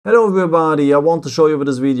Hello everybody, I want to show you with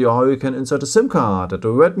this video how you can insert a SIM card at the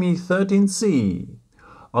Redmi 13C.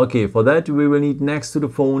 Okay, for that we will need next to the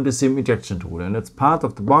phone the SIM ejection tool, and it's part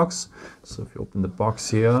of the box. So if you open the box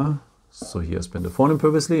here, so here's been the phone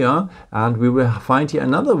previously, and we will find here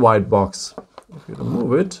another white box. If you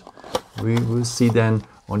remove it, we will see then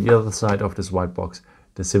on the other side of this white box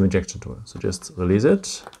the SIM ejection tool. So just release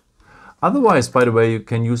it. Otherwise, by the way, you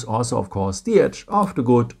can use also of course the edge of the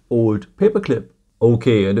good old paperclip.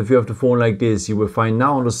 Okay, and if you have the phone like this, you will find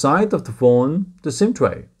now on the side of the phone the SIM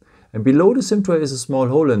tray. And below the SIM tray is a small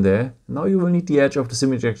hole in there. Now you will need the edge of the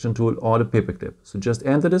SIM ejection tool or the paperclip. So just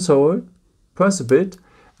enter this hole, press a bit,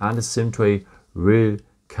 and the SIM tray will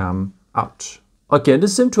come out. Okay, in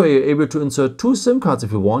this SIM tray you're able to insert two SIM cards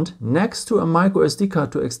if you want, next to a microSD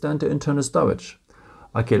card to extend the internal storage.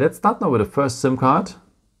 Okay, let's start now with the first SIM card.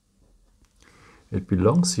 It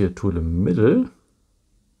belongs here to the middle.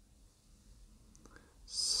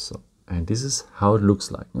 And this is how it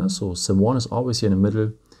looks like. So SIM 1 is always here in the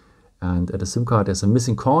middle, and at the SIM card there's a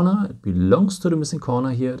missing corner. It belongs to the missing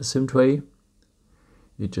corner here at the SIM tray.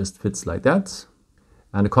 It just fits like that.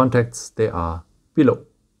 And the contacts, they are below.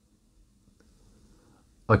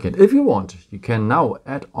 Okay, and if you want, you can now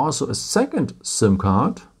add also a second SIM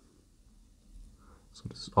card. So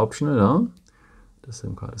this is optional. The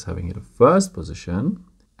SIM card is having here the first position.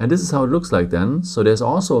 And this is how it looks like then. So there's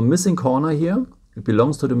also a missing corner here. It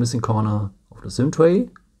belongs to the missing corner of the SIM tray,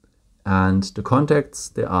 and the contacts,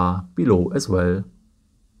 they are below as well.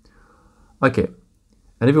 Okay,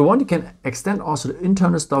 and if you want, you can extend also the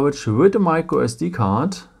internal storage with the microSD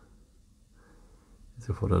card.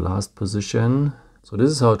 So for the last position, so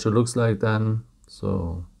this is how it looks like then.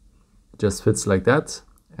 So it just fits like that,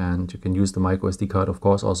 and you can use the microSD card of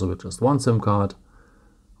course also with just one SIM card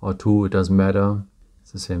or two, it doesn't matter,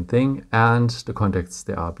 it's the same thing, and the contacts,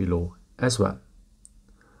 they are below as well.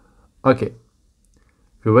 Okay,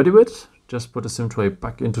 if you're ready with it, just put the SIM tray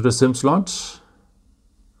back into the SIM slot.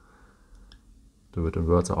 The written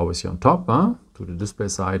words are always here on top, to the display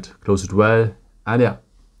side, close it well, and yeah,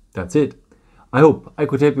 that's it. I hope I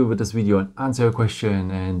could help you with this video and answer your question,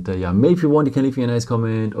 and yeah, maybe if you want, you can leave me a nice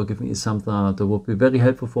comment or give me a thumbs up. That would be very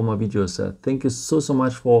helpful for my videos. Thank you so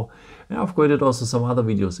much for, and I've created also some other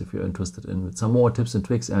videos if you're interested in, with some more tips and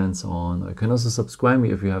tricks and so on. You can also subscribe me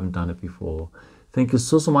if you haven't done it before. Thank you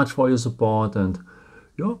so much for your support, and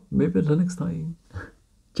yeah, maybe until next time.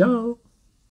 Ciao.